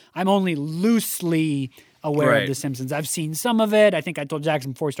references. I'm only loosely aware of The Simpsons. I've seen some of it. I think I told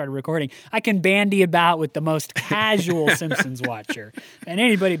Jackson before we started recording, I can bandy about with the most casual Simpsons watcher. And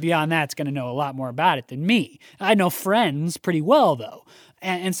anybody beyond that's going to know a lot more about it than me. I know Friends pretty well, though.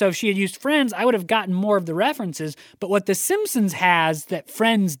 And so if she had used Friends, I would have gotten more of the references. But what The Simpsons has that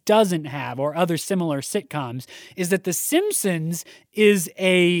Friends doesn't have, or other similar sitcoms, is that The Simpsons is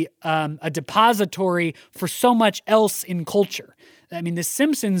a depository for so much else in culture. I mean, The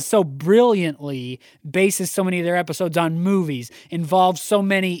Simpsons so brilliantly bases so many of their episodes on movies, involves so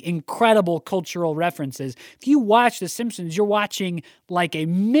many incredible cultural references. If you watch The Simpsons, you're watching like a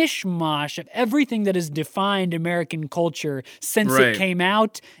mishmash of everything that has defined American culture since it came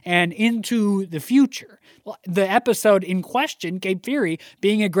out and into the future. The episode in question, Cape Fear,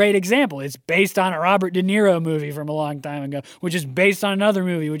 being a great example. It's based on a Robert De Niro movie from a long time ago, which is based on another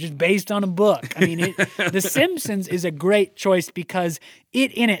movie, which is based on a book. I mean, The Simpsons is a great choice because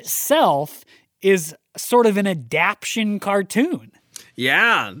it in itself is sort of an adaptation cartoon.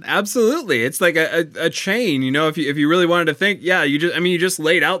 Yeah, absolutely. It's like a chain, if you really wanted to think, you just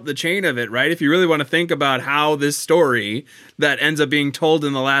laid out the chain of it, right? If you really want to think about how this story that ends up being told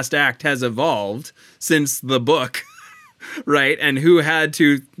in the last act has evolved since the book, right? And who had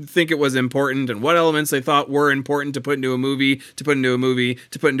to think it was important, and what elements they thought were important to put into a movie, to put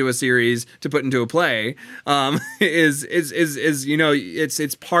into a series, to put into a play, is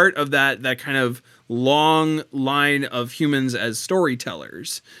it's part of that kind of long line of humans as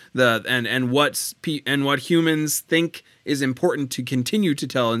storytellers, and what humans think is important to continue to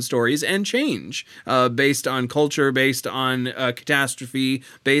tell in stories and change based on culture, based on catastrophe,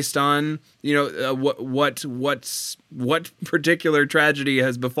 based on what particular tragedy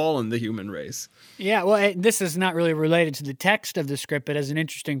has befallen the human race. Yeah, well, this is not really related to the text of the script, but as an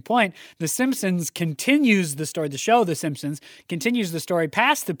interesting point, The Simpsons continues the story, the show The Simpsons continues the story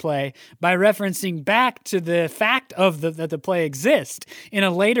past the play by referencing back to the fact of that the play exists. In a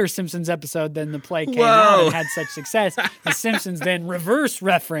later Simpsons episode than the play came out and had such success, The Simpsons then reverse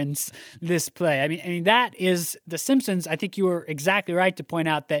reference this play. I mean, that is The Simpsons. I think you were exactly right to point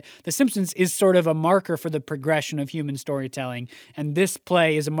out that The Simpsons is sort of a marker for the progression of human storytelling, and this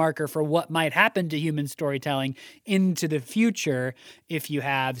play is a marker for what might happen to human storytelling into the future if you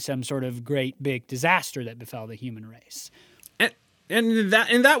have some sort of great big disaster that befell the human race. And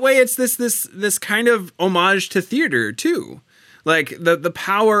in that way, it's this kind of homage to theater too. Like the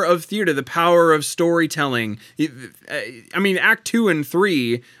power of theater, the power of storytelling. I mean, Act 2 and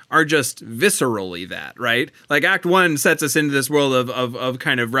 3 are just viscerally that, right? Like Act 1 sets us into this world of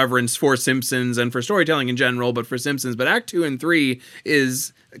kind of reverence for Simpsons and for storytelling in general, but for Simpsons. But Act 2 and 3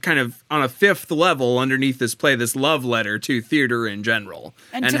 is kind of on a fifth level underneath this play, this love letter to theater in general.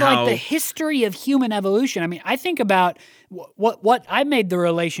 And to how, like, the history of human evolution. I mean, I think about what I made the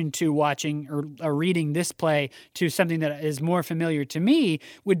relation to watching or reading this play to something that is more familiar to me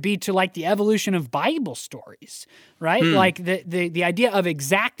would be to like the evolution of Bible stories, right? Like the idea of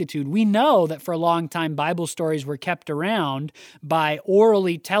exactitude. We know that for a long time Bible stories were kept around by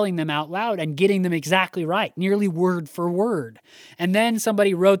orally telling them out loud and getting them exactly right, nearly word for word. And then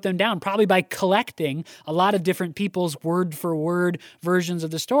somebody wrote them down, probably by collecting a lot of different people's word for word versions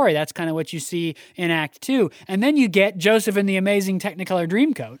of the story. That's kind of what you see in Act 2. And then you get Joseph and the Amazing Technicolor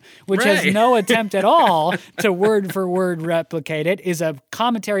Dreamcoat, which has no attempt at all to word for word replicate it, is a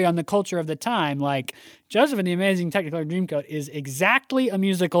commentary on the culture of the time. Like, Joseph and the Amazing Technicolor Dreamcoat is exactly a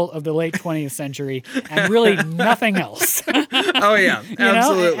musical of the late 20th century and really nothing else. Oh, yeah,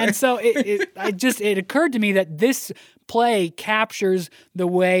 absolutely. And so it occurred to me that this play captures the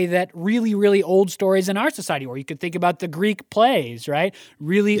way that really, really old stories in our society, or you could think about the Greek plays, right?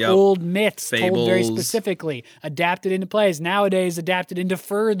 Really old myths told very specifically, adapted into plays, nowadays adapted into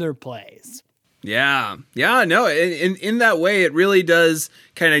further plays. No, in that way, it really does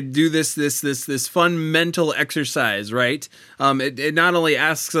kind of do this fun mental exercise, right? It not only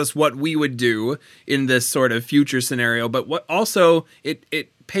asks us what we would do in this sort of future scenario, but what also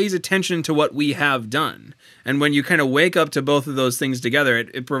it pays attention to what we have done. And when you kind of wake up to both of those things together,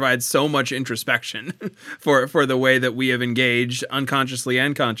 it provides so much introspection for the way that we have engaged unconsciously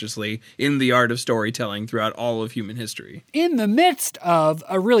and consciously in the art of storytelling throughout all of human history. In the midst of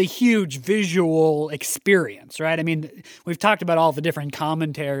a really huge visual experience, right? I mean, we've talked about all the different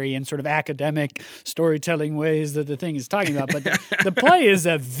commentary and sort of academic storytelling ways that the thing is talking about, but the play is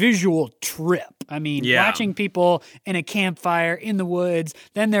a visual trip. I mean, watching people in a campfire in the woods,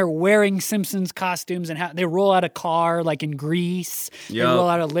 then they're wearing Simpsons costumes and they roll out a car like in Grease. They roll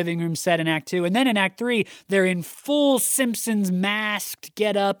out a living room set in Act 2. And then in Act 3, they're in full Simpsons masked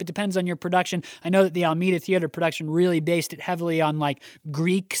get up. It depends on your production. I know that the Almeida Theater production really based it heavily on like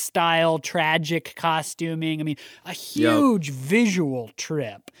Greek style tragic costuming. I mean, a huge visual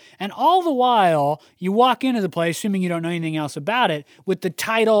trip. And all the while, you walk into the play, assuming you don't know anything else about it, with the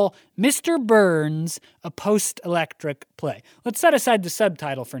title Mr. Burns, a post-electric play. Let's set aside the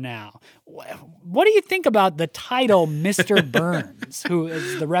subtitle for now. What do you think about the title Mr. Burns, who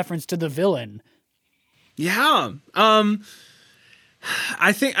is the reference to the villain? Yeah. I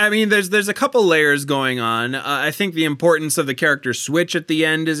mean, there's a couple layers going on. I think the importance of the character switch at the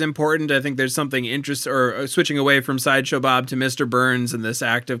end is important. I think there's something or switching away from Sideshow Bob to Mr. Burns and this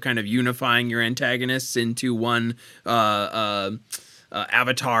act of kind of unifying your antagonists into one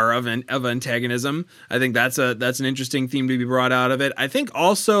avatar of antagonism. I think that's an interesting theme to be brought out of it. I think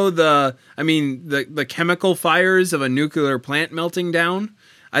also the chemical fires of a nuclear plant melting down,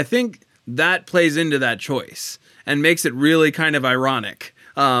 I think that plays into that choice and makes it really kind of ironic,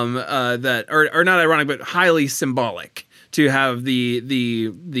 that or not ironic, but highly symbolic to have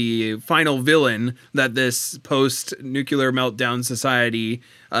the final villain that this post-nuclear meltdown society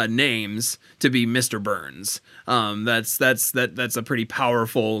names to be Mr. Burns. That's a pretty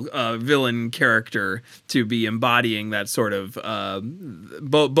powerful villain character to be embodying that sort of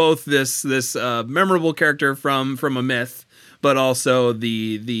both this memorable character from a myth, but also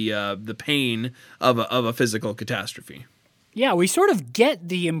the pain of a physical catastrophe. Yeah, we sort of get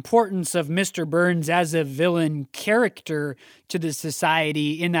the importance of Mr. Burns as a villain character to the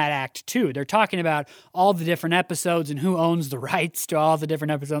society in that act too. They're talking about all the different episodes and who owns the rights to all the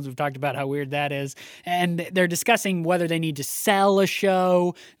different episodes. We've talked about how weird that is. And they're discussing whether they need to sell a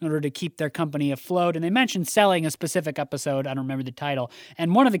show in order to keep their company afloat. And they mentioned selling a specific episode. I don't remember the title.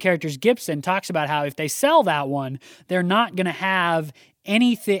 And one of the characters, Gibson, talks about how if they sell that one, they're not going to have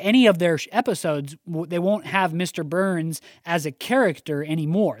any of their episodes, they won't have Mr. Burns as a character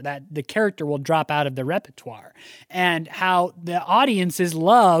anymore. That the character will drop out of the repertoire. And how the audiences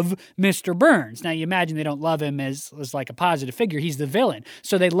love Mr. Burns. Now, you imagine they don't love him as like a positive figure. He's the villain.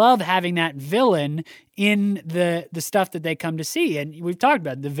 So they love having that villain in the stuff that they come to see. And we've talked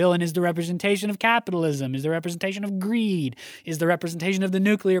about it. The villain is the representation of capitalism, is the representation of greed, is the representation of the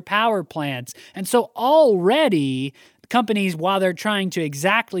nuclear power plants. And so already companies, while they're trying to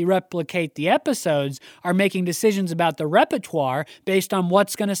exactly replicate the episodes, are making decisions about the repertoire based on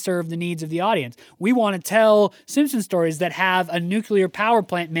what's going to serve the needs of the audience. We want to tell Simpson stories that have a nuclear power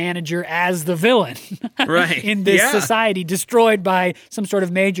plant manager as the villain right. in this society destroyed by some sort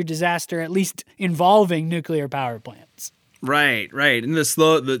of major disaster, at least involving nuclear power plants. Right. And just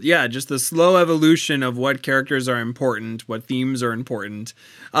the slow evolution of what characters are important, what themes are important,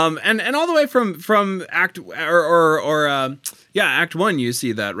 and all the way from Act Act 1, you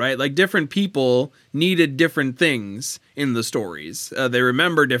see that, right? Like different people needed different things in the stories. They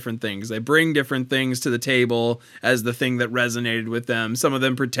remember different things. They bring different things to the table as the thing that resonated with them. Some of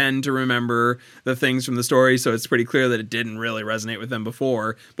them pretend to remember the things from the story, so it's pretty clear that it didn't really resonate with them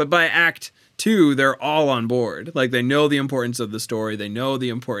before. But by Act 2, they're all on board. Like they know the importance of the story, they know the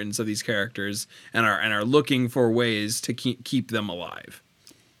importance of these characters, and are looking for ways to keep them alive.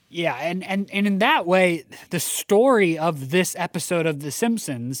 Yeah, and in that way, the story of this episode of The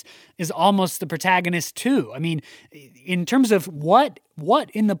Simpsons is almost the protagonist too. I mean, in terms of what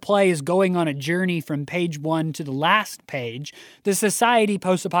in the play is going on a journey from page 1 to the last page, the society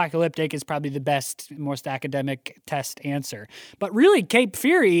post-apocalyptic is probably the best, most academic test answer. But really, Cape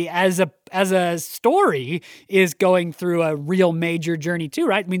Fear as a story is going through a real major journey too,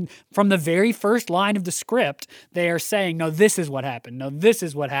 right? I mean, from the very first line of the script, they are saying, no, this is what happened. No, this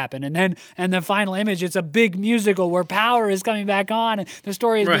is what happened. And the final image, it's a big musical where power is coming back on and the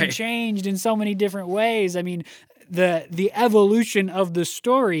story has been changed in so many different ways. I mean, the evolution of the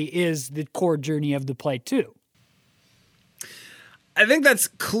story is the core journey of the play too. I think that's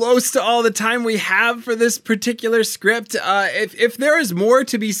close to all the time we have for this particular script. If there is more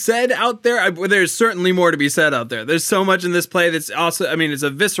to be said out there, there's certainly more to be said out there. There's so much in this play that's also, I mean, it's a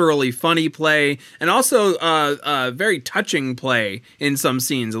viscerally funny play and also a very touching play in some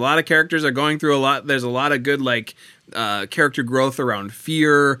scenes. A lot of characters are going through a lot. There's a lot of good, like, character growth around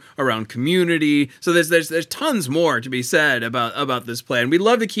fear, around community. So there's tons more to be said about this play, and we'd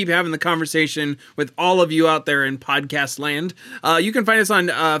love to keep having the conversation with all of you out there in podcast land. You can find us on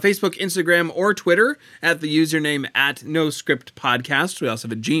Facebook, Instagram, or Twitter at the username @NoScriptPodcast. We also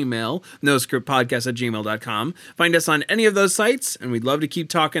have a Gmail, noscriptpodcast@gmail.com. Find us on any of those sites, and we'd love to keep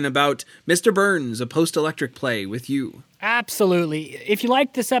talking about Mr. Burns, a post-electric play, with you. Absolutely. If you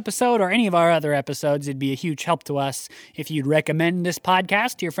liked this episode or any of our other episodes, it'd be a huge help to us if you'd recommend this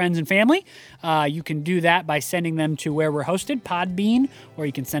podcast to your friends and family. You can do that by sending them to where we're hosted, Podbean, or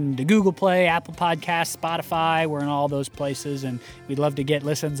you can send them to Google Play, Apple Podcasts, Spotify. We're in all those places, and we'd love to get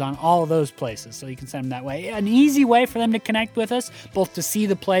listens on all of those places, so you can send them that way. An easy way for them to connect with us, both to see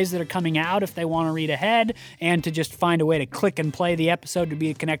the plays that are coming out if they want to read ahead, and to just find a way to click and play the episode, to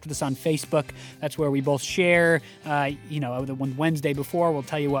be connected with us on Facebook. That's where we both share. The one Wednesday before, we'll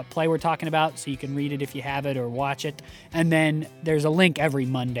tell you what play we're talking about, so you can read it if you have it or watch it. And then there's a link every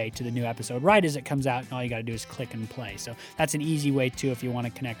Monday to the new episode right as it comes out, and all you got to do is click and play. So that's an easy way, too, if you want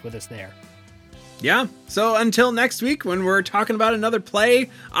to connect with us there. Yeah, so until next week when we're talking about another play,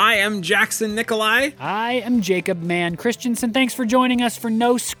 I am Jackson Nikolai. I am Jacob Mann Christensen. Thanks for joining us for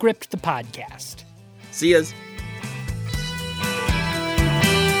No Script, the podcast. See yas.